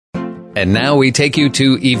And now we take you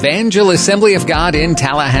to Evangel Assembly of God in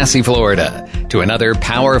Tallahassee, Florida, to another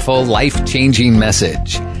powerful, life-changing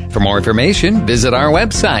message. For more information, visit our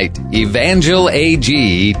website,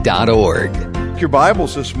 evangelag.org. Your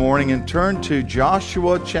Bibles this morning and turn to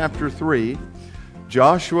Joshua chapter 3.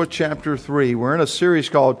 Joshua chapter 3. We're in a series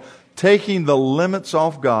called Taking the Limits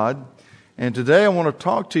Off God. And today I want to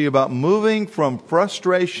talk to you about moving from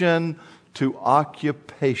frustration to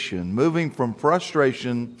occupation. Moving from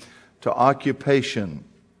frustration to occupation.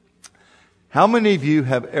 How many of you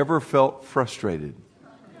have ever felt frustrated?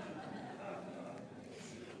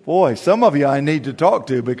 Boy, some of you I need to talk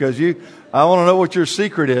to because I want to know what your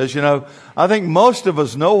secret is. You know, I think most of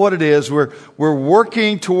us know what it is. We're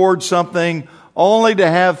working towards something only to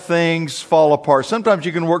have things fall apart. Sometimes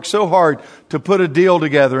you can work so hard to put a deal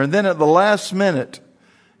together, and then at the last minute,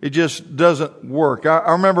 it just doesn't work.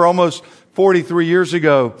 I remember almost 43 years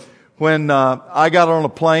ago when I got on a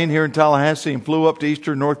plane here in Tallahassee and flew up to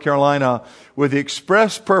eastern North Carolina with the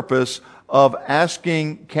express purpose of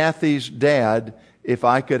asking Kathy's dad if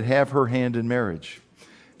I could have her hand in marriage.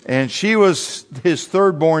 And she was his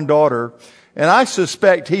third-born daughter, and I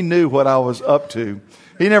suspect he knew what I was up to.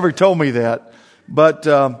 He never told me that. But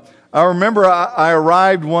I remember I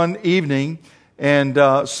arrived one evening, and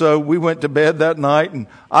so we went to bed that night, and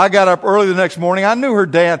I got up early the next morning. I knew her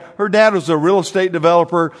dad. Her dad was a real estate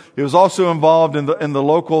developer. He was also involved in the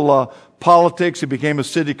local politics. He became a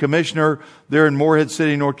city commissioner there in Morehead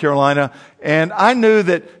City, North Carolina. And I knew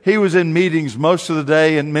that he was in meetings most of the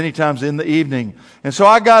day and many times in the evening. And so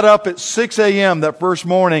I got up at 6 a.m. that first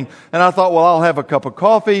morning, and I thought, well, I'll have a cup of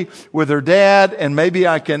coffee with her dad, and maybe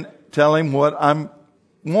I can tell him what I'm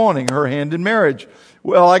wanting, her hand in marriage.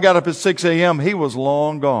 Well, I got up at 6 a.m. He was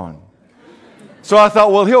long gone. So I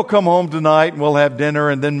thought, well, he'll come home tonight and we'll have dinner,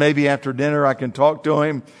 and then maybe after dinner I can talk to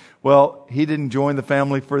him. Well, he didn't join the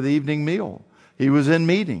family for the evening meal. He was in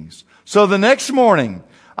meetings. So the next morning,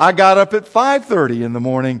 I got up at 5:30 in the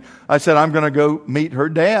morning. I said, I'm going to go meet her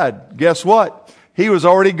dad. Guess what? He was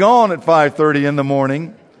already gone at 5:30 in the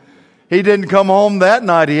morning. He didn't come home that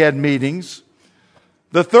night. He had meetings.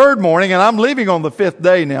 The third morning, and I'm leaving on the fifth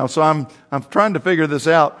day now, so I'm trying to figure this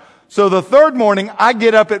out. So the third morning, I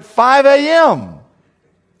get up at 5 a.m.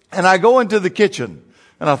 and I go into the kitchen.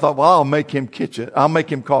 And I thought, well, I'll make him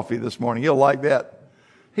coffee this morning. He'll like that.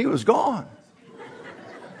 He was gone.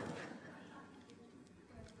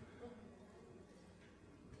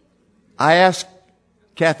 I asked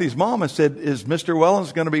Kathy's mom, I said, is Mr.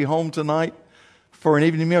 Wellens going to be home tonight for an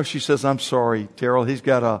evening meal? She says, I'm sorry, Terrell. He's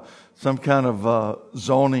got some kind of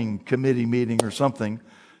zoning committee meeting or something.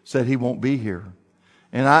 Said he won't be here.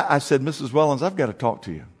 And I said, Mrs. Wellens, I've got to talk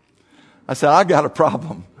to you. I said, I got a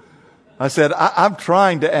problem. I said, I'm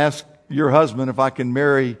trying to ask your husband if I can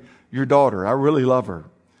marry your daughter. I really love her.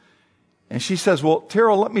 And she says, well,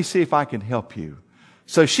 Terrell, let me see if I can help you.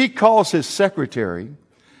 So she calls his secretary,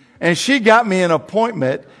 and she got me an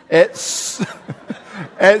appointment at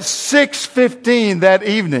 6:15 that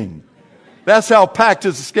evening. That's how packed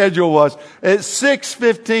his schedule was. At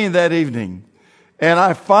 6:15 that evening. And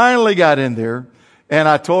I finally got in there, and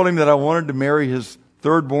I told him that I wanted to marry his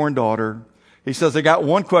third-born daughter. He says, I got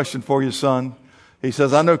one question for you, son. He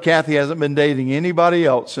says, I know Kathy hasn't been dating anybody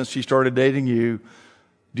else since she started dating you.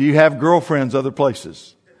 Do you have girlfriends other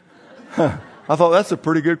places? I thought, that's a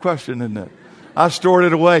pretty good question, isn't it? I stored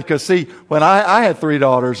it away because, see, when I had 3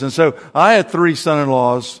 daughters, and so I had 3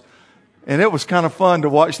 son-in-laws, and it was kind of fun to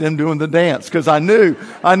watch them doing the dance because I knew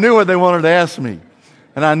what they wanted to ask me,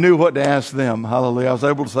 and I knew what to ask them. Hallelujah. I was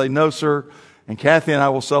able to say, no, sir. And Kathy and I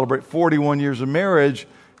will celebrate 41 years of marriage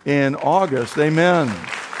in August. Amen.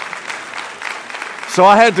 So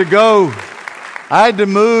I had to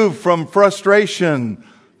move from frustration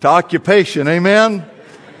to occupation. Amen.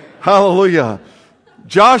 Hallelujah.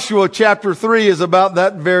 Joshua chapter 3 is about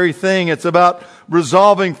that very thing. It's about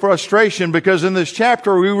resolving frustration, because in this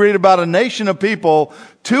chapter we read about a nation of people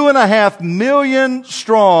 2.5 million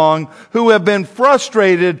strong who have been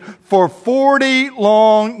frustrated for 40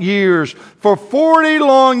 long years. For 40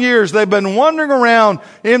 long years they've been wandering around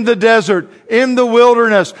in the desert, in the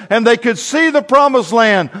wilderness, and they could see the promised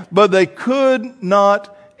land, but they could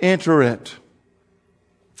not enter it.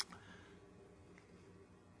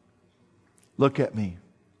 Look at me.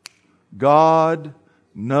 God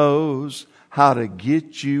knows how to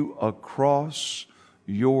get you across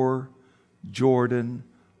your Jordan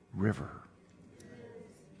River.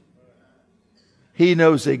 He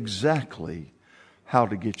knows exactly how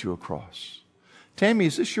to get you across. Tammy,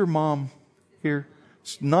 is this your mom here?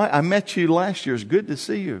 It's not, I met you last year. It's good to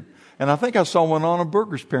see you. And I think I saw one on a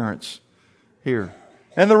Burger's parents here.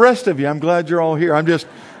 And the rest of you, I'm glad you're all here. I'm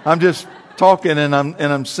just talking and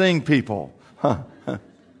I'm seeing people. Huh.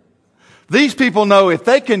 These people know if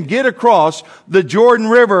they can get across the Jordan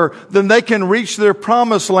River, then they can reach their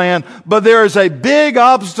promised land. But there is a big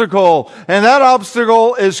obstacle, and that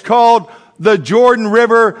obstacle is called the Jordan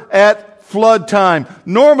River at flood time.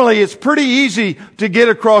 Normally, it's pretty easy to get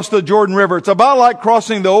across the Jordan River. It's about like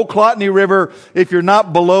crossing the old Clotney River if you're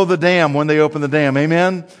not below the dam when they open the dam.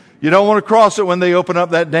 Amen? You don't want to cross it when they open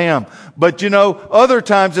up that dam. But other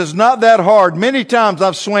times it's not that hard. Many times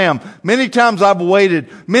I've swam. Many times I've waded.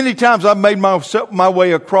 Many times I've made my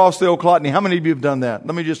way across the old Clotney. How many of you have done that?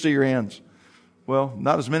 Let me just see your hands. Well,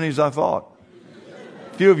 not as many as I thought.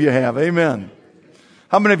 A few of you have. Amen.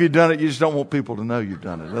 How many of you have done it? You just don't want people to know you've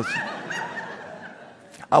done it.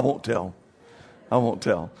 I won't tell.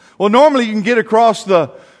 Well, normally you can get across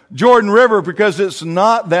the Jordan River because it's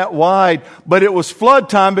not that wide, but it was flood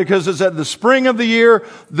time because it's at the spring of the year.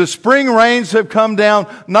 The spring rains have come down.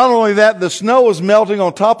 Not only that, the snow is melting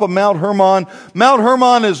on top of Mount Hermon. Mount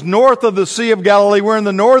Hermon is north of the Sea of Galilee. We're in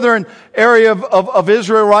the northern area of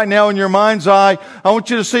Israel right now in your mind's eye. I want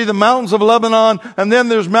you to see the mountains of Lebanon, and then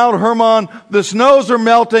there's Mount Hermon. The snows are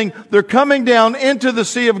melting. They're coming down into the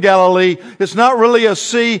Sea of Galilee. It's not really a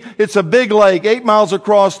sea. It's a big lake, 8 miles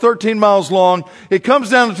across, 13 miles long. It comes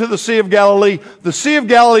down to the Sea of Galilee. The Sea of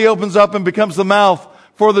Galilee opens up and becomes the mouth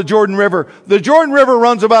for the Jordan River. The Jordan River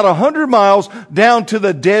runs about 100 miles down to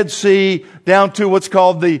the Dead Sea, down to what's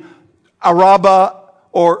called the Araba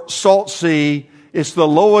or Salt Sea. It's the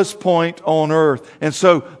lowest point on earth. And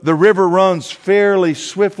so the river runs fairly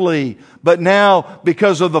swiftly. But now,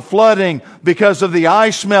 because of the flooding, because of the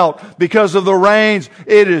ice melt, because of the rains,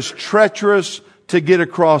 it is treacherous to get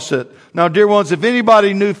across it. Now, dear ones, if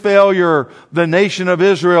anybody knew failure, the nation of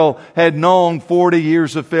Israel had known 40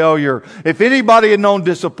 years of failure. If anybody had known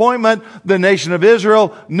disappointment, the nation of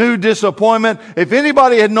Israel knew disappointment. If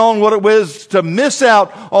anybody had known what it was to miss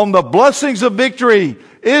out on the blessings of victory,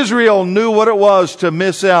 Israel knew what it was to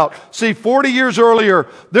miss out. See, 40 years earlier,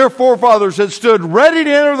 their forefathers had stood ready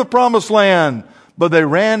to enter the promised land, but they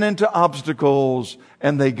ran into obstacles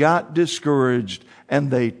and they got discouraged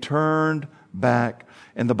and they turned back.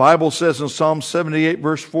 And the Bible says in Psalm 78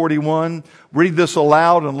 verse 41, read this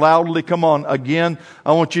aloud and loudly. Come on, again,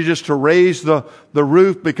 I want you just to raise the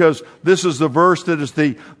roof because this is the verse that is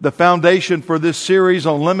the foundation for this series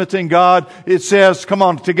on limiting God. It says, come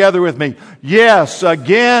on, together with me. Yes,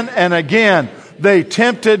 again and again, they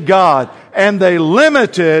tempted God and they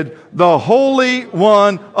limited the Holy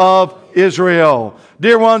One of Israel.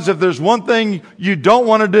 Dear ones, if there's one thing you don't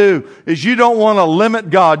want to do, is you don't want to limit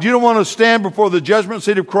God. You don't want to stand before the judgment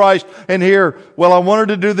seat of Christ and hear, well, I wanted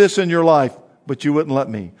to do this in your life, but you wouldn't let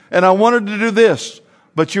me. And I wanted to do this,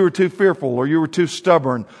 but you were too fearful, or you were too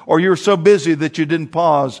stubborn, or you were so busy that you didn't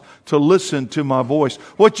pause to listen to my voice.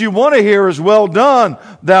 What you want to hear is, well done,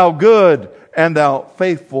 thou good and thou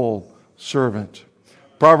faithful servant.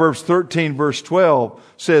 Proverbs 13 verse 12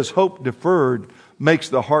 says, hope deferred makes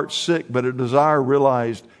the heart sick, but a desire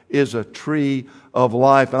realized is a tree of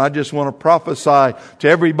life. And I just want to prophesy to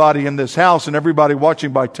everybody in this house and everybody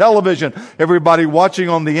watching by television, everybody watching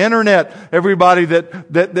on the internet, everybody that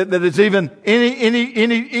is even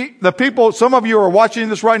the people, some of you are watching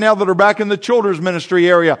this right now that are back in the children's ministry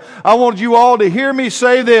area. I want you all to hear me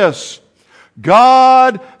say this.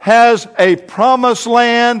 God has a promised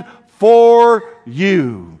land for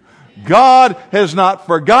you. God has not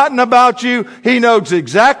forgotten about you. He knows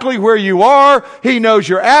exactly where you are. He knows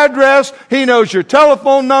your address. He knows your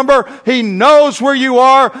telephone number. He knows where you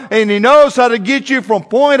are, and He knows how to get you from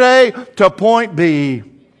point A to point B.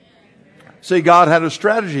 See, God had a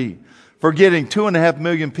strategy for getting 2.5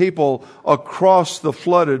 million people across the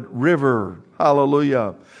flooded river.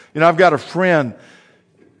 Hallelujah. I've got a friend.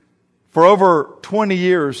 For over 20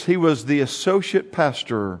 years, he was the associate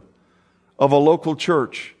pastor of a local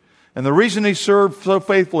church. And the reason he served so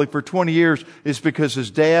faithfully for 20 years is because his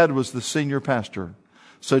dad was the senior pastor.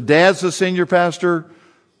 So Dad's the senior pastor.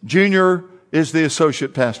 Junior is the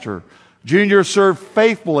associate pastor. Junior served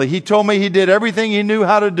faithfully. He told me he did everything he knew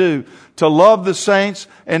how to do to love the saints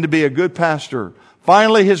and to be a good pastor.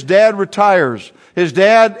 Finally, his dad retires. His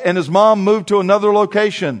dad and his mom moved to another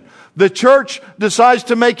location. The church decides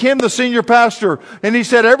to make him the senior pastor. And he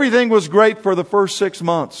said everything was great for the first 6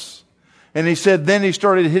 months. And he said then he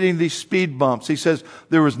started hitting these speed bumps. He says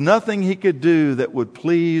there was nothing he could do that would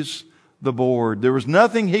please the board. There was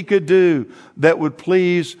nothing he could do that would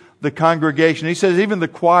please the congregation. He says even the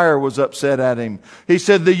choir was upset at him. He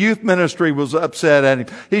said the youth ministry was upset at him.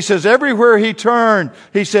 He says everywhere he turned,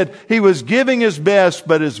 he said he was giving his best,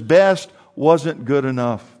 but his best wasn't good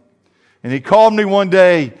enough. And he called me one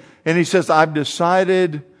day and he says, I've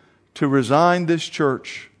decided to resign this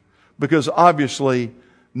church because obviously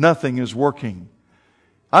nothing is working.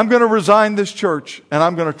 I'm going to resign this church and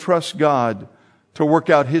I'm going to trust God to work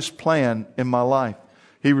out His plan in my life.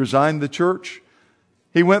 He resigned the church.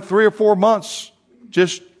 He went 3 or 4 months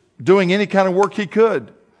just doing any kind of work he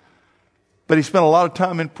could. But he spent a lot of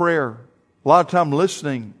time in prayer, a lot of time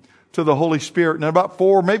listening to the Holy Spirit. And about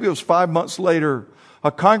 4, maybe it was 5 months later,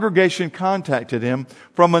 a congregation contacted him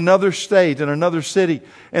from another state and another city.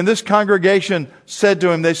 And this congregation said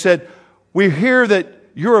to him, they said, we hear that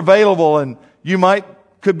you're available and you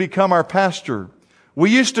could become our pastor. We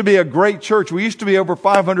used to be a great church. We used to be over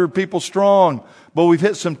 500 people strong, but we've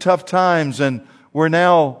hit some tough times and we're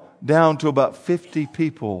now down to about 50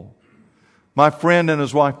 people. My friend and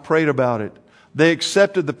his wife prayed about it. They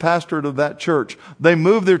accepted the pastorate of that church. They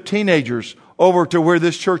moved their teenagers over to where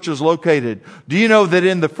this church is located. Do you know that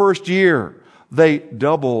in the first year, they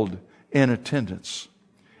doubled in attendance?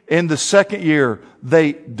 In the second year,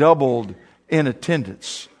 they doubled in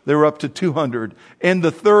attendance. They were up to 200. In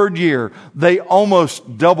the third year, they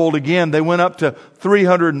almost doubled again. They went up to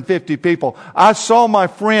 350 people. I saw my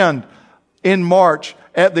friend in March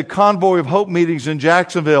at the Convoy of Hope meetings in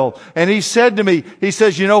Jacksonville. And he said to me, he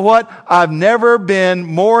says, you know what? I've never been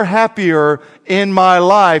more happier in my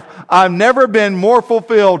life. I've never been more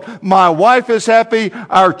fulfilled. My wife is happy.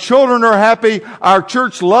 Our children are happy. Our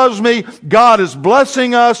church loves me. God is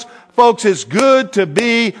blessing us. Folks, it's good to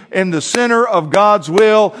be in the center of God's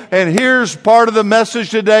will. And here's part of the message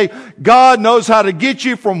today. God knows how to get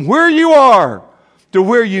you from where you are to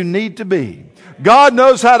where you need to be. God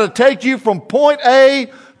knows how to take you from point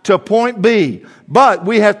A to point B. But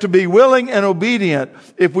we have to be willing and obedient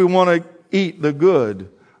if we want to eat the good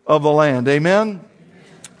of the land. Amen?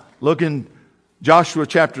 Look in Joshua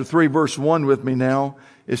chapter 3 verse 1 with me now.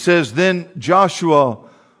 It says, Then Joshua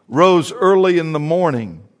rose early in the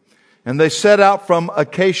morning, and they set out from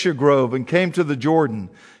Acacia Grove and came to the Jordan,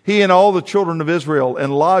 he and all the children of Israel,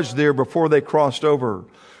 and lodged there before they crossed over.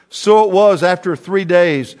 So it was after 3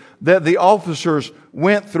 days that the officers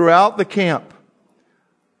went throughout the camp,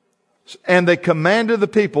 and they commanded the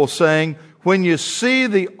people, saying, When you see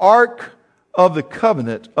the ark of the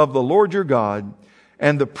covenant of the Lord your God,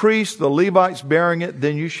 and the priests, the Levites, bearing it,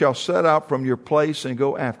 then you shall set out from your place and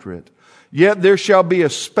go after it. Yet there shall be a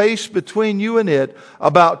space between you and it,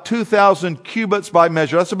 about 2,000 cubits by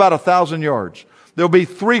measure. That's about 1,000 yards. There'll be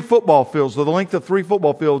 3 football fields, the length of 3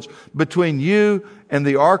 football fields between you and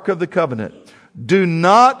the ark of the covenant. Do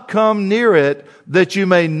not come near it, that you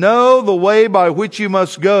may know the way by which you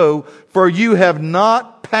must go, for you have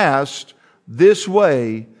not passed this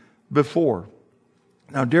way before.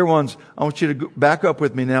 Now, dear ones, I want you to go back up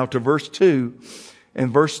with me now to verse 2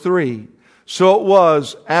 and verse 3. So it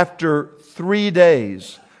was after 3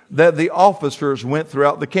 days that the officers went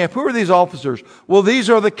throughout the camp. Who are these officers? Well, these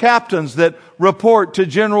are the captains that report to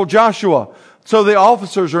General Joshua. So the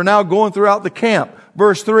officers are now going throughout the camp.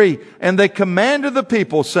 Verse 3, and they commanded the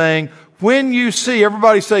people, saying, When you see,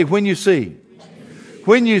 everybody say, when you see.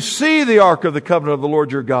 When you see the ark of the covenant of the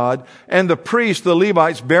Lord your God, and the priests, the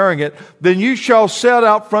Levites, bearing it, then you shall set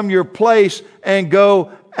out from your place and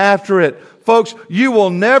go after it. Folks, you will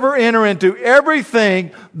never enter into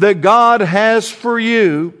everything that God has for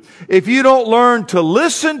you if you don't learn to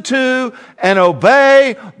listen to and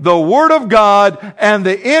obey the Word of God and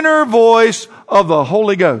the inner voice of the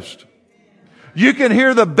Holy Ghost. You can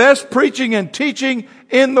hear the best preaching and teaching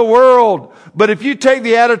in the world, but if you take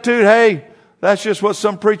the attitude, hey, that's just what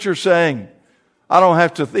some preacher's saying, I don't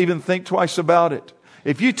have to even think twice about it.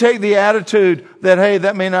 If you take the attitude that, hey,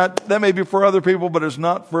 that may be for other people, but it's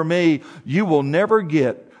not for me, you will never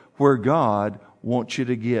get where God wants you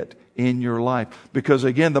to get in your life. Because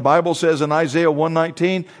again, the Bible says in Isaiah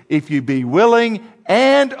 1:19, if you be willing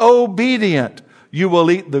and obedient, you will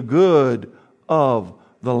eat the good of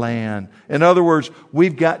the land. In other words,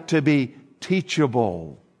 we've got to be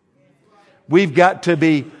teachable. We've got to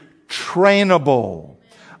be trainable.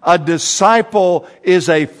 A disciple is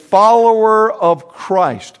a follower of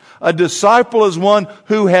Christ. A disciple is one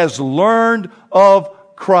who has learned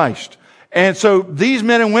of Christ. And so these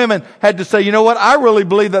men and women had to say, you know what? I really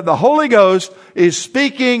believe that the Holy Ghost is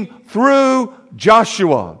speaking through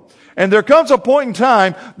Joshua. And there comes a point in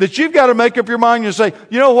time that you've got to make up your mind and say,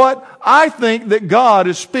 you know what? I think that God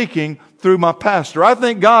is speaking through my pastor. I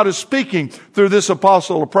think God is speaking through this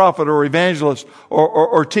apostle or prophet or evangelist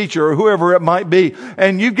or teacher or whoever it might be.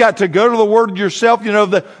 And you've got to go to the Word yourself. You know,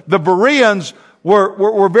 the Bereans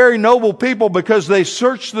were very noble people because they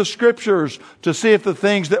searched the Scriptures to see if the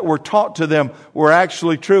things that were taught to them were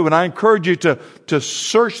actually true. And I encourage you to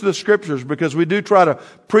search the Scriptures, because we do try to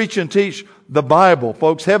preach and teach the Bible.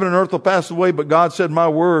 Folks, heaven and earth will pass away, but God said, my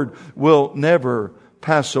word will never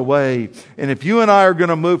pass away. And if you and I are going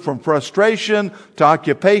to move from frustration to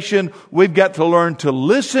occupation, we've got to learn to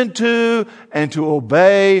listen to and to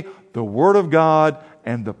obey the Word of God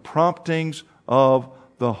and the promptings of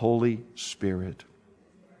the Holy Spirit.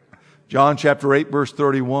 John chapter 8 verse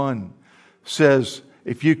 31 says,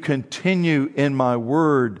 if you continue in my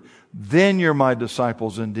word, then you're my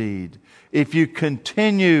disciples indeed. If you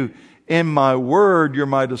continue in my word, you're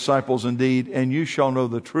my disciples indeed, and you shall know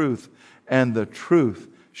the truth, and the truth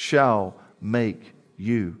shall make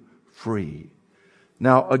you free.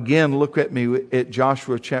 Now again, look at me at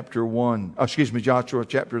Joshua chapter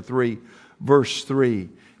 3 verse 3.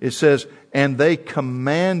 It says, and they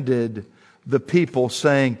commanded the people,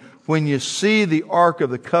 saying, when you see the ark of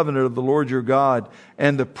the covenant of the Lord your God,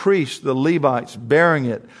 and the priests, the Levites, bearing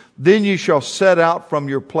it, then you shall set out from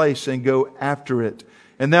your place and go after it.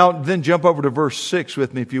 And now, then jump over to verse 6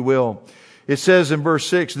 with me, if you will. It says in verse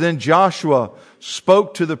 6, then Joshua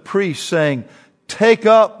spoke to the priests, saying, take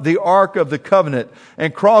up the ark of the covenant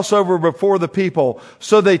and cross over before the people.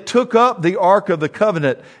 So they took up the ark of the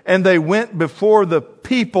covenant and they went before the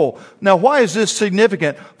people. Now, why is this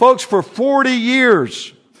significant? Folks, for 40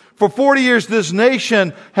 years, this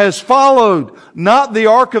nation has followed not the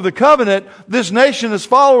Ark of the Covenant. This nation has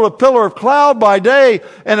followed a pillar of cloud by day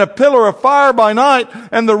and a pillar of fire by night.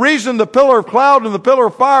 And the reason the pillar of cloud and the pillar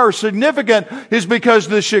of fire are significant is because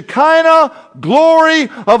the Shekinah glory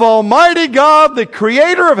of Almighty God, the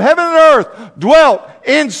Creator of heaven and earth, dwelt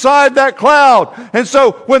inside that cloud. And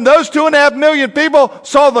so when those 2.5 million people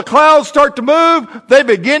saw the clouds start to move, they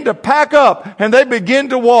began to pack up and they began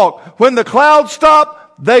to walk. When the clouds stopped,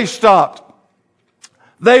 they stopped.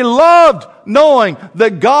 They loved knowing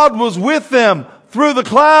that God was with them through the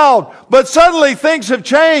cloud. But suddenly things have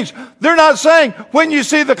changed. They're not saying, when you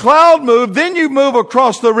see the cloud move, then you move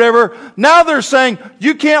across the river. Now they're saying,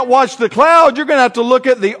 you can't watch the cloud. You're going to have to look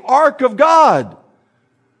at the ark of God.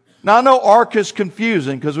 Now I know ark is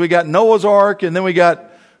confusing because we got Noah's ark and then we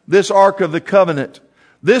got this ark of the covenant.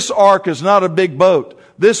 This ark is not a big boat.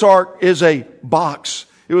 This ark is a box.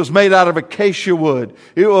 It was made out of acacia wood.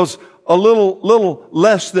 It was a little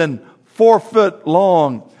less than 4 foot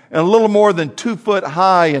long and a little more than 2 foot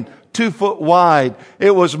high and 2 foot wide.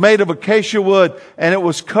 It was made of acacia wood and it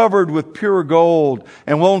was covered with pure gold.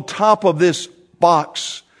 And on top of this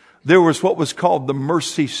box, there was what was called the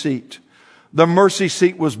mercy seat. The mercy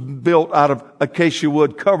seat was built out of acacia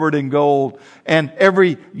wood covered in gold. And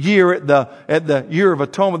every year at the year of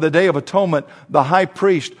atonement, the day of atonement, the high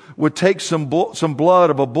priest would take some blood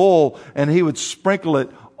of a bull and he would sprinkle it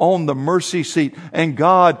on the mercy seat. And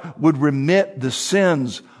God would remit the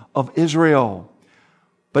sins of Israel.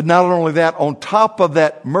 But not only that, on top of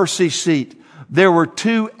that mercy seat, there were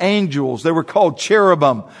 2 angels. They were called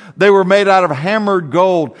cherubim. They were made out of hammered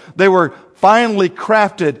gold. They were finely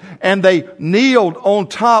crafted, and they kneeled on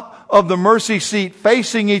top of the mercy seat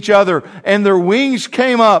facing each other, and their wings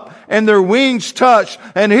came up and their wings touched.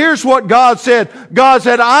 And here's what God said. God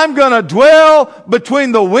said, I'm going to dwell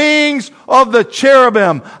between the wings of the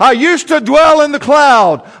cherubim. I used to dwell in the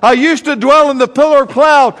cloud. I used to dwell in the pillar of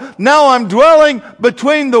cloud. Now I'm dwelling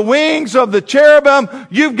between the wings of the cherubim.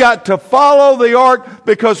 You've got to follow the ark,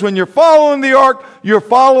 because when you're following the ark, you're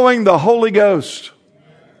following the Holy Ghost.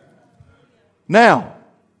 Now,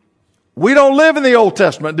 we don't live in the Old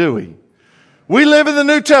Testament, do we? We live in the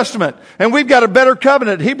New Testament, and we've got a better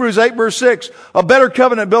covenant. Hebrews 8 verse 6, a better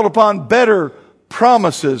covenant built upon better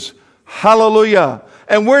promises. Hallelujah.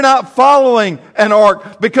 And we're not following an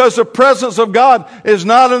ark because the presence of God is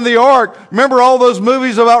not in the ark. Remember all those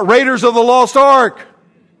movies about Raiders of the Lost Ark?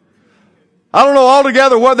 I don't know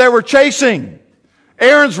altogether what they were chasing.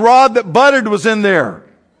 Aaron's rod that budded was in there.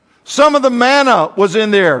 Some of the manna was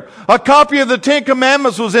in there. A copy of the 10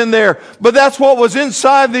 Commandments was in there. But that's what was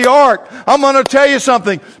inside the ark. I'm going to tell you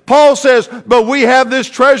something. Paul says, but we have this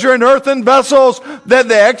treasure in earthen vessels, that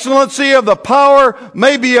the excellency of the power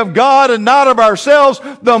may be of God and not of ourselves.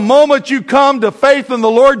 The moment you come to faith in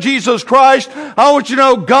the Lord Jesus Christ, I want you to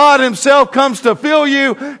know God Himself comes to fill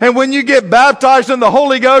you. And when you get baptized in the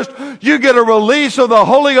Holy Ghost, you get a release of the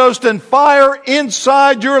Holy Ghost and fire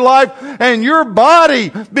inside your life, and your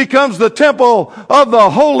body becomes the temple of the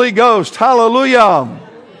Holy Ghost. Hallelujah.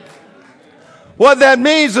 What that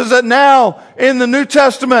means is that now in the New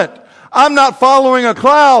Testament, I'm not following a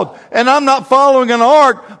cloud and I'm not following an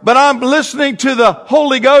ark, but I'm listening to the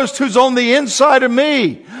Holy Ghost who's on the inside of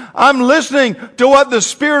me. I'm listening to what the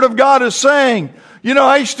Spirit of God is saying. You know,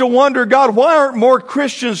 I used to wonder, God, why aren't more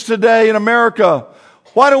Christians today in America?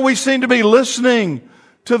 Why don't we seem to be listening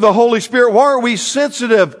to the Holy Spirit? Why aren't we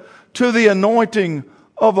sensitive to the anointing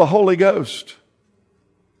of the Holy Ghost?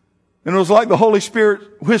 And it was like the Holy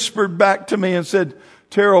Spirit whispered back to me and said,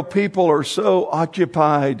 Terrell, people are so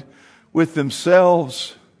occupied with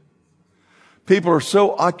themselves. People are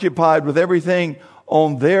so occupied with everything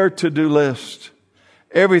on their to-do list.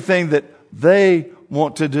 Everything that they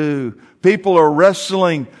want to do. People are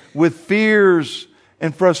wrestling with fears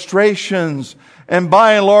and frustrations. And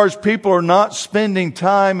by and large, people are not spending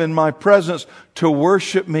time in my presence to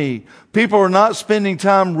worship me. People are not spending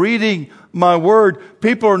time reading my word.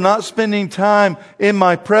 People are not spending time in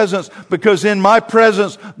my presence, because in my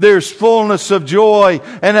presence there's fullness of joy,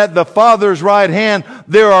 and at the Father's right hand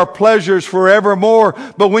there are pleasures forevermore.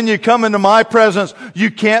 But when you come into my presence, you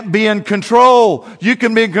can't be in control. You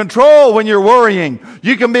can be in control when you're worrying.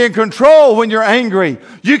 You can be in control when you're angry.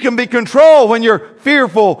 You can be in control when you're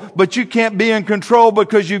fearful, but you can't be in control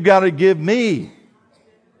because you've got to give me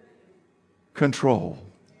control.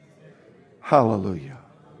 Hallelujah.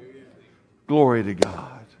 Glory to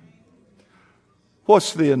God.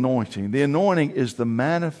 What's the anointing? The anointing is the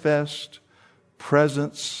manifest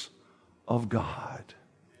presence of God.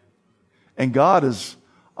 And God is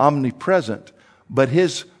omnipresent, but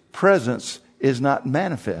His presence is not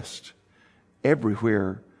manifest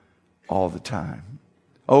everywhere all the time.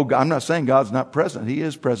 Oh, I'm not saying God's not present. He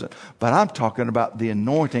is present. But I'm talking about the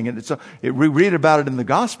anointing. And we read about it in the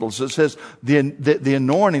Gospels. It says the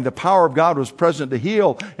anointing, the power of God was present to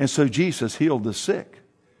heal. And so Jesus healed the sick.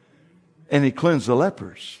 And He cleansed the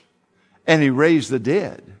lepers. And He raised the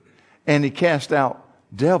dead. And He cast out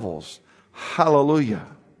devils. Hallelujah.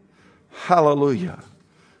 Hallelujah.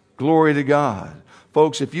 Glory to God.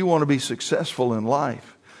 Folks, if you want to be successful in life,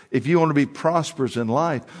 if you want to be prosperous in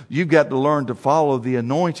life, you've got to learn to follow the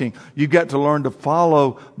anointing. You've got to learn to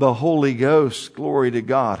follow the Holy Ghost. Glory to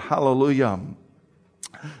God. Hallelujah.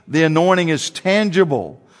 The anointing is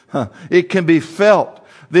tangible. It can be felt.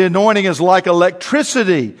 The anointing is like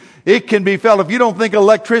electricity. It can be felt. If you don't think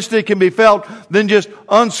electricity can be felt, then just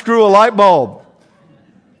unscrew a light bulb.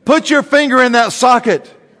 Put your finger in that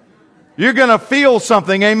socket. You're going to feel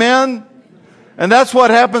something. Amen? And that's what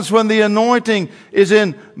happens when the anointing is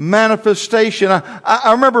in manifestation.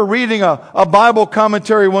 I remember reading a Bible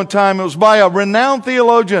commentary one time. It was by a renowned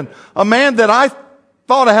theologian, a man that I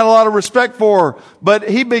thought I had a lot of respect for, but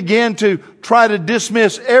he began to try to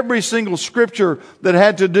dismiss every single scripture that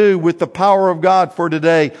had to do with the power of God for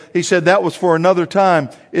today. He said that was for another time.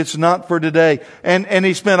 It's not for today. And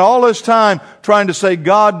he spent all his time trying to say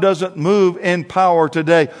God doesn't move in power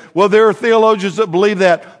today. Well, there are theologians that believe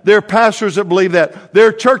that. There are pastors that believe that. There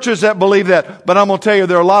are churches that believe that. But I'm going to tell you,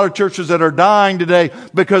 there are a lot of churches that are dying today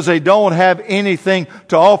because they don't have anything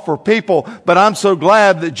to offer people. But I'm so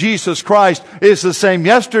glad that Jesus Christ is the same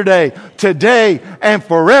yesterday, today, and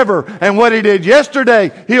forever. And what He did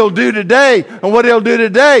yesterday, He'll do today. And what He'll do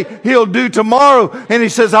today, He'll do tomorrow. And He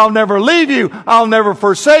says, I'll never leave you. I'll never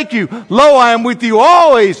forsake you. Lo, I am with you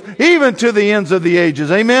always, even to the ends of the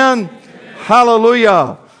ages. Amen?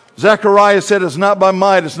 Hallelujah. Zechariah said, it's not by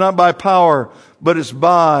might, it's not by power, but it's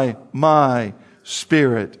by my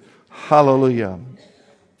Spirit. Hallelujah.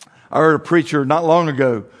 I heard a preacher not long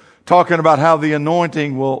ago talking about how the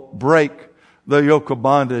anointing will break the yoke of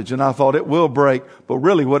bondage. And I thought it will break, but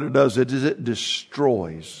really what it does is it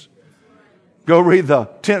destroys. Go read the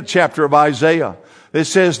 10th chapter of Isaiah. It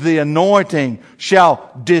says the anointing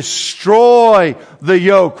shall destroy the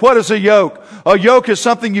yoke. What is a yoke? A yoke is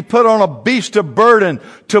something you put on a beast of burden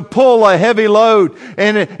to pull a heavy load.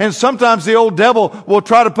 And sometimes the old devil will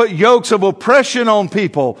try to put yokes of oppression on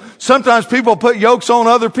people. Sometimes people put yokes on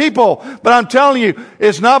other people. But I'm telling you,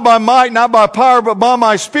 it's not by might, not by power, but by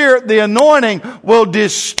my Spirit. The anointing will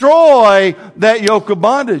destroy that yoke of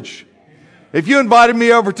bondage. If you invited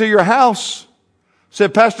me over to your house,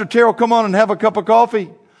 said, Pastor Terrell, come on and have a cup of coffee.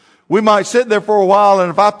 We might sit there for a while, and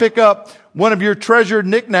if I pick up one of your treasured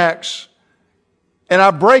knickknacks and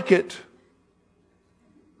I break it,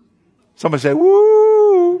 somebody say,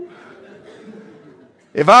 woo.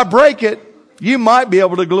 If I break it, you might be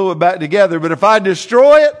able to glue it back together, but if I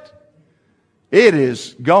destroy it, it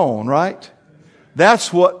is gone, right?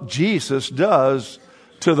 That's what Jesus does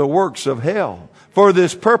to the works of hell. For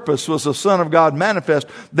this purpose was the Son of God manifest,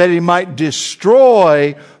 that He might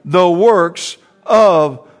destroy the works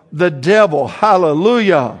of the devil.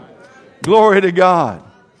 Hallelujah. Glory to God.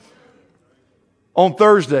 On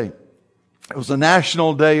Thursday, it was a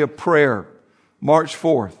national day of prayer, March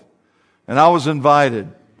 4th. And I was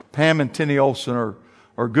invited. Pam and Tenny Olson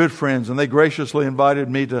are are good friends, and they graciously invited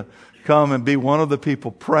me to come and be one of the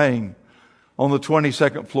people praying on the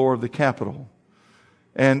 22nd floor of the Capitol.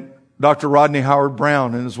 And Dr. Rodney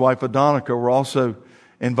Howard-Browne and his wife Adonica were also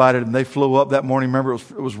invited, and they flew up that morning. Remember,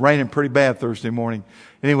 it was raining pretty bad Thursday morning.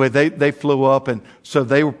 Anyway, they flew up, and so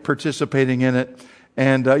they were participating in it.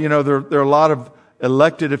 And, there are a lot of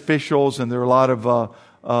elected officials, and there are a lot of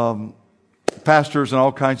pastors and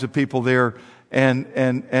all kinds of people there.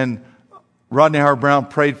 And Rodney Howard-Browne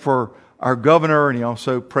prayed for our governor, and he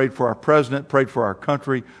also prayed for our president, prayed for our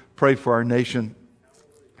country, prayed for our nation.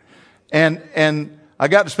 And I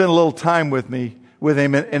got to spend a little time with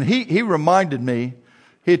him, and he reminded me,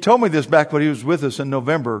 he had told me this back when he was with us in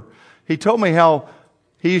November. He told me how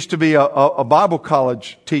he used to be a Bible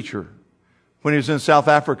college teacher when he was in South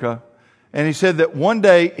Africa. And he said that one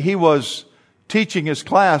day he was teaching his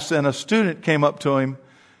class, and a student came up to him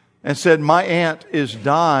and said, "My aunt is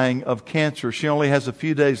dying of cancer. She only has a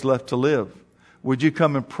few days left to live. Would you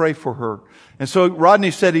come and pray for her?" And so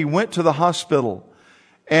Rodney said he went to the hospital,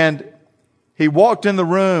 and he walked in the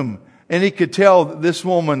room, and he could tell that this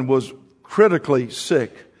woman was critically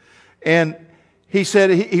sick. And he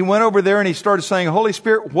said he went over there and he started saying, "Holy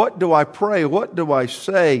Spirit, what do I pray? What do I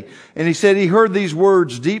say?" And he said he heard these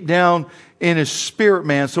words deep down in his spirit,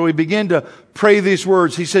 man. So he began to pray these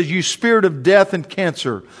words. He says, "You spirit of death and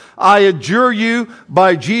cancer, I adjure you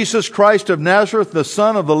by Jesus Christ of Nazareth, the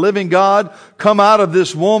Son of the living God, come out of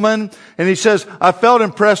this woman." And he says, I felt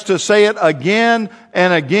impressed to say it again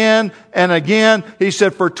and again and again. He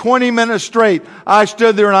said, for 20 minutes straight, I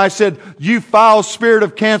stood there and I said, "You foul spirit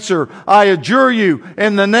of cancer, I adjure you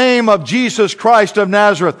in the name of Jesus Christ of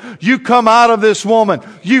Nazareth. You come out of this woman.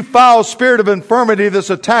 You foul spirit of infirmity that's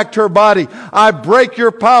attacked her body, I break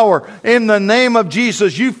your power in the name of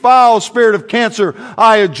Jesus. You foul spirit of cancer,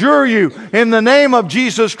 I adjure you in the name of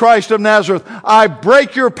Jesus Christ of Nazareth. I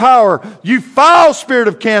break your power. You foul spirit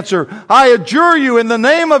of cancer, I adjure you in the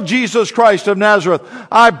name of Jesus Christ of Nazareth.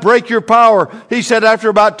 I break your power." He said after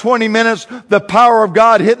about 20 minutes, the power of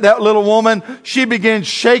God hit that little woman. She began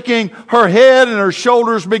shaking. Her head and her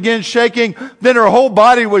shoulders began shaking. Then her whole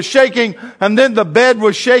body was shaking. And then the bed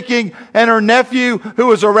was shaking. And her nephew, who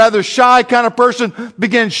was a rather shy kind of person,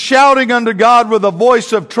 began shouting unto God with a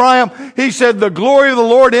voice of triumph. He said the glory of the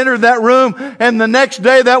Lord entered that room. And the next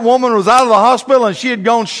day that woman was out of the hospital and she had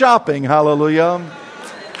gone shopping. Hallelujah.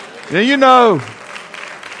 Now,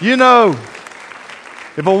 you know,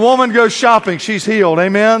 if a woman goes shopping, she's healed.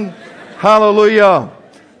 Amen. Hallelujah.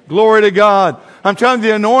 Glory to God. I'm telling you,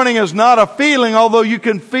 the anointing is not a feeling, although you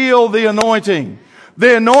can feel the anointing.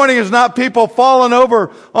 The anointing is not people falling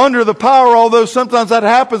over under the power, although sometimes that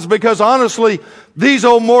happens because honestly, these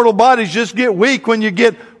old mortal bodies just get weak when you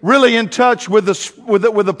get really in touch with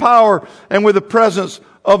the power and with the presence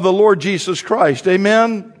of the Lord Jesus Christ.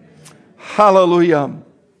 Amen. Hallelujah.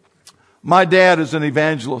 My dad is an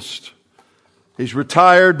evangelist. He's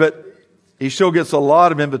retired, but he still gets a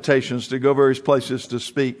lot of invitations to go various places to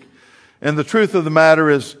speak. And the truth of the matter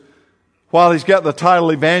is, while he's got the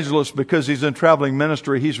title evangelist because he's in traveling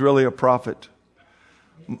ministry, he's really a prophet.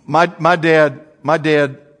 My dad,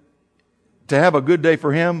 to have a good day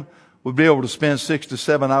for him, would be able to spend 6 to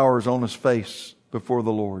 7 hours on his face before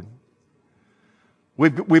the Lord.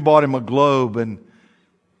 We bought him a globe, and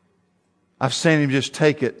I've seen him just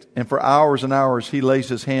take it, and for hours and hours he lays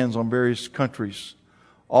his hands on various countries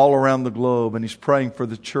all around the globe, and he's praying for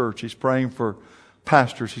the church. He's praying for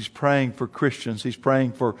pastors. He's praying for Christians. He's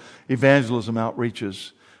praying for evangelism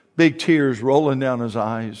outreaches. Big tears rolling down his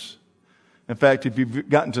eyes. In fact, if you've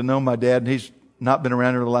gotten to know my dad, and he's not been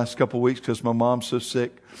around here the last couple of weeks because my mom's so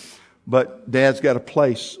sick, but Dad's got a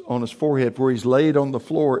place on his forehead where he's laid on the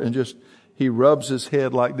floor and just, he rubs his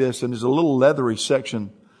head like this, and there's a little leathery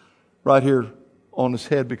section right here on his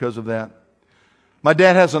head because of that. My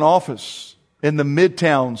dad has an office in the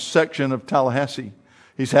Midtown section of Tallahassee.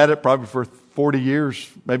 He's had it probably for 40 years,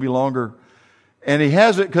 maybe longer. And he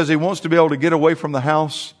has it because he wants to be able to get away from the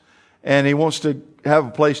house, and he wants to have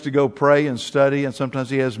a place to go pray and study, and sometimes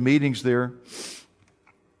he has meetings there.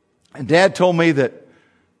 And Dad told me that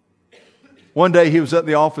one day he was at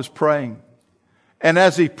the office praying, and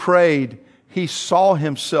as he prayed, he saw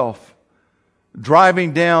himself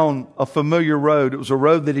driving down a familiar road. It was a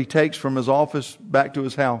road that he takes from his office back to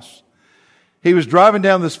his house. He was driving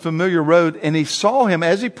down this familiar road, and he saw him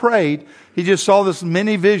as he prayed. He just saw this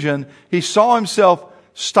mini vision. He saw himself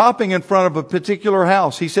stopping in front of a particular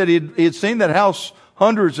house. He said he had seen that house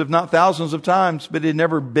hundreds, if not thousands of times, but he'd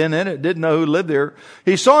never been in it, didn't know who lived there.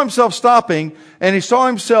 He saw himself stopping, and he saw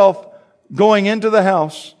himself going into the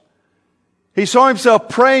house. He saw himself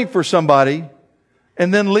praying for somebody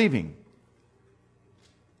and then leaving.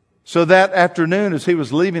 So that afternoon, as he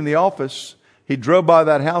was leaving the office, he drove by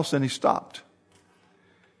that house and he stopped.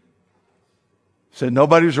 Said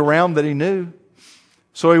nobody was around that he knew.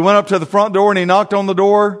 So he went up to the front door and he knocked on the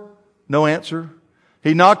door. No answer.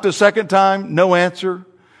 He knocked a second time. No answer.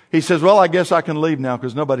 He says, well, I guess I can leave now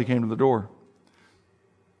because nobody came to the door.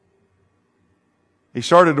 He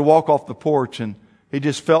started to walk off the porch and he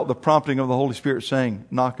just felt the prompting of the Holy Spirit saying,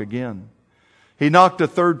 knock again. He knocked a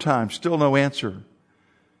third time. Still no answer.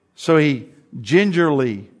 So he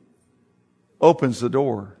gingerly opens the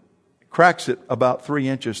door, cracks it about 3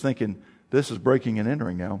 inches, thinking, this is breaking and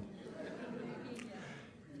entering now.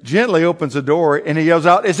 Gently opens the door and he yells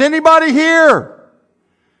out, is anybody here?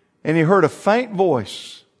 And he heard a faint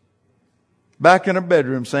voice back in her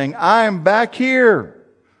bedroom saying, I am back here.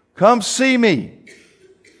 Come see me.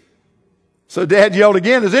 So Dad yelled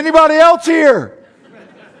again, is anybody else here?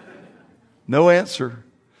 No answer.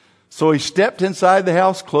 So he stepped inside the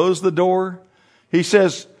house, closed the door. He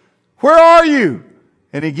says, where are you?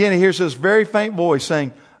 And again he hears this very faint voice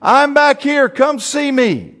saying, I'm back here. Come see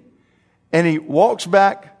me. And he walks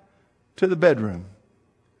back to the bedroom.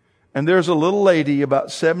 And there's a little lady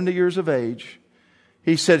about 70 years of age.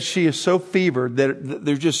 He said she is so fevered that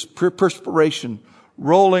there's just perspiration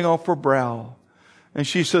rolling off her brow. And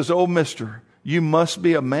she says, oh, mister, you must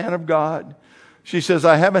be a man of God. She says,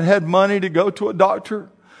 I haven't had money to go to a doctor.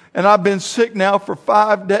 And I've been sick now for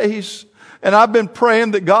 5 days. And I've been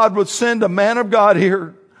praying that God would send a man of God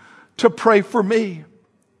here to pray for me.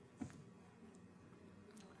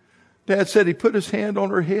 Dad said he put his hand on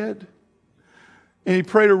her head. And he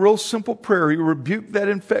prayed a real simple prayer. He rebuked that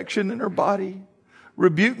infection in her body.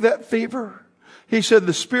 Rebuked that fever. He said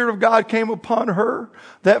the Spirit of God came upon her.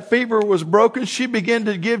 That fever was broken. She began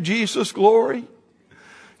to give Jesus glory.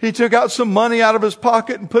 He took out some money out of his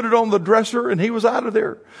pocket and put it on the dresser and he was out of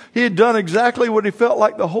there. He had done exactly what he felt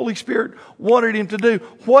like the Holy Spirit wanted him to do.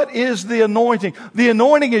 What is the anointing? The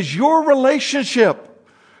anointing is your relationship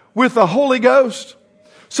with the Holy Ghost.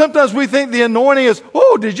 Sometimes we think the anointing is,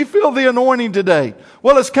 oh, did you feel the anointing today?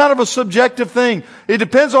 Well, it's kind of a subjective thing. It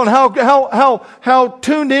depends on how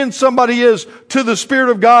tuned in somebody is to the Spirit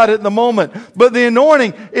of God at the moment. But the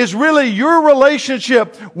anointing is really your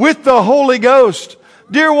relationship with the Holy Ghost.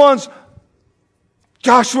 Dear ones,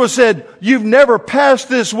 Joshua said, you've never passed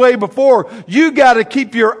this way before. You got to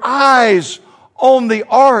keep your eyes on the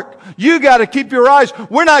ark. You got to keep your eyes.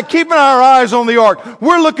 We're not keeping our eyes on the ark.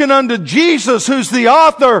 We're looking unto Jesus, who's the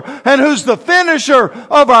author and who's the finisher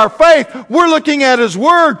of our faith. We're looking at His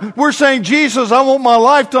Word. We're saying, Jesus, I want my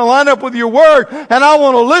life to line up with your Word, and I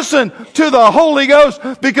want to listen to the Holy Ghost,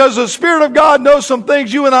 because the Spirit of God knows some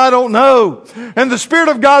things you and I don't know. And the Spirit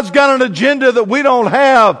of God's got an agenda that we don't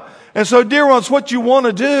have. And so, dear ones, what you want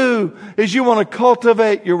to do is you want to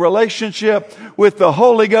cultivate your relationship with the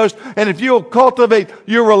Holy Ghost. And if you'll cultivate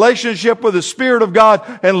your relationship with the Spirit of God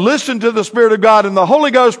and listen to the Spirit of God, and the Holy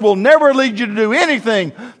Ghost will never lead you to do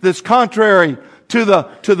anything that's contrary to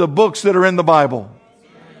the books that are in the Bible.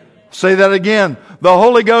 Say that again. The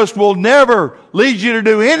Holy Ghost will never lead you to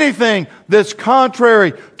do anything that's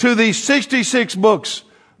contrary to these 66 books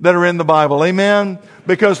that are in the Bible. Amen?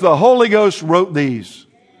 Because the Holy Ghost wrote these.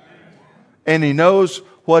 And He knows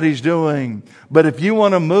what He's doing. But if you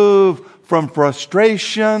want to move from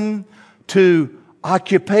frustration to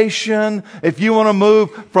occupation, if you want to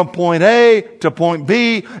move from point A to point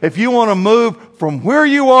B, if you want to move from where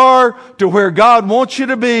you are to where God wants you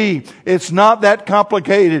to be, it's not that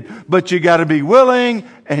complicated. But you got to be willing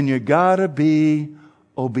and you got to be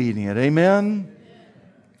obedient. Amen?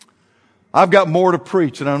 I've got more to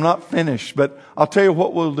preach and I'm not finished, but I'll tell you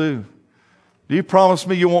what we'll do. Do you promise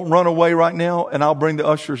me you won't run away right now? And I'll bring the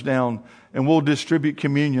ushers down and we'll distribute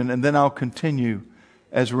communion, and then I'll continue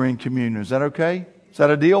as we're in communion. Is that okay? Is that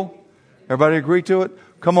a deal? Everybody agree to it?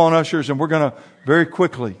 Come on, ushers, and we're going to very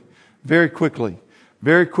quickly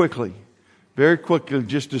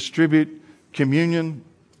just distribute communion.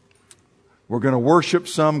 We're going to worship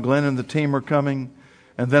some. Glenn and the team are coming.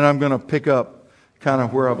 And then I'm going to pick up kind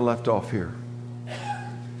of where I've left off here.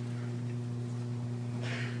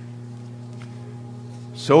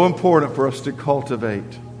 So important for us to cultivate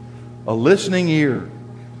a listening ear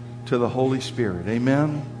to the Holy Spirit.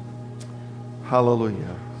 Amen?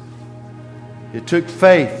 Hallelujah. It took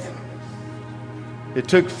faith. It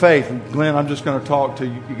took faith. And Glenn, I'm just going to talk to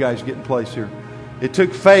you guys get in place here. It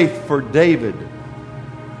took faith for David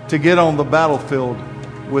to get on the battlefield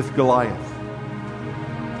with Goliath.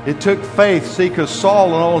 It took faith, see, because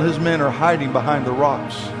Saul and all his men are hiding behind the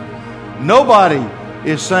rocks. Nobody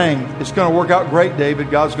is saying, it's going to work out great, David.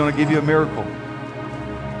 God's going to give you a miracle.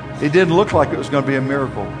 It didn't look like it was going to be a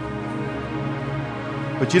miracle.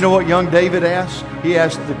 But you know what young David asked? He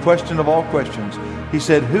asked the question of all questions. He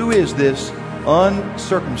said, who is this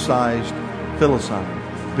uncircumcised Philistine?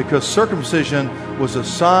 Because circumcision was a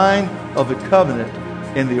sign of the covenant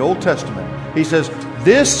in the Old Testament. He says,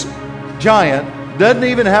 this giant doesn't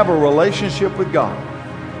even have a relationship with God.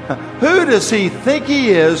 Who does he think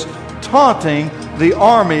he is, taunting the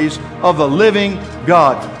armies of the living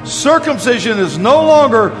God? Circumcision is no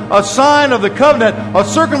longer a sign of the covenant. A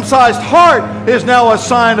circumcised heart is now a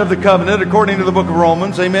sign of the covenant, according to the book of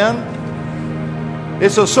Romans. Amen?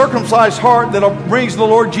 It's a circumcised heart that brings the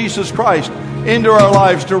Lord Jesus Christ into our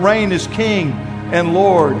lives to reign as King and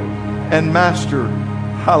Lord and Master.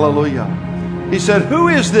 Hallelujah. He said, who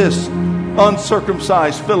is this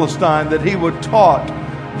uncircumcised Philistine that he would taunt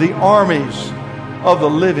the armies of the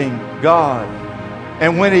living God?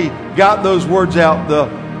 And when he got those words out, the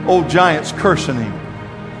old giant's cursing him.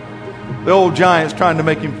 The old giant's trying to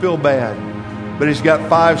make him feel bad. But he's got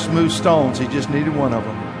 5 smooth stones. He just needed one of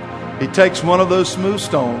them. He takes one of those smooth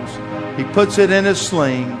stones. He puts it in his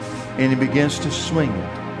sling. And he begins to swing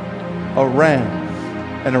it around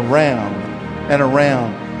and around and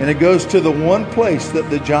around. And it goes to the one place that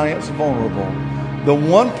the giant's vulnerable. The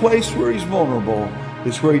one place where he's vulnerable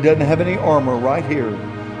is where he doesn't have any armor, right here.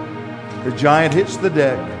 The giant hits the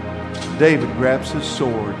deck. David grabs his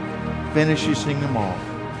sword, finishes him off.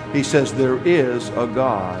 He says, there is a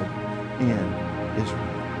God in Israel.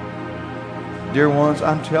 Dear ones,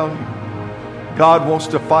 I'm telling you, God wants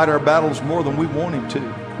to fight our battles more than we want him to.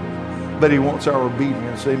 But he wants our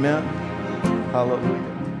obedience. Amen? Hallelujah.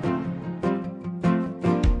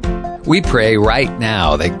 We pray right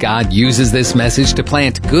now that God uses this message to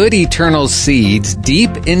plant good eternal seeds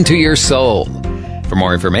deep into your soul. For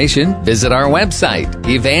more information, visit our website,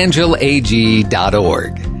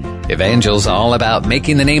 evangelag.org. Evangel's all about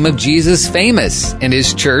making the name of Jesus famous and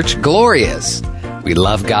his church glorious. We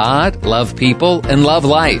love God, love people, and love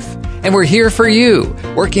life. And we're here for you,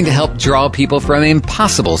 working to help draw people from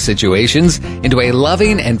impossible situations into a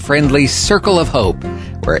loving and friendly circle of hope,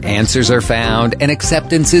 where answers are found and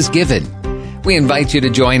acceptance is given. We invite you to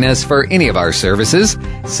join us for any of our services,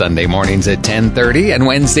 Sunday mornings at 10:30 and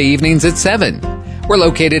Wednesday evenings at 7. We're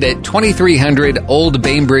located at 2300 Old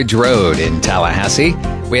Bainbridge Road in Tallahassee.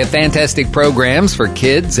 We have fantastic programs for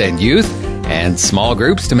kids and youth and small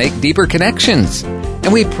groups to make deeper connections.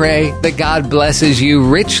 And we pray that God blesses you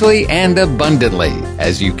richly and abundantly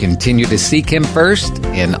as you continue to seek him first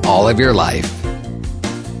in all of your life.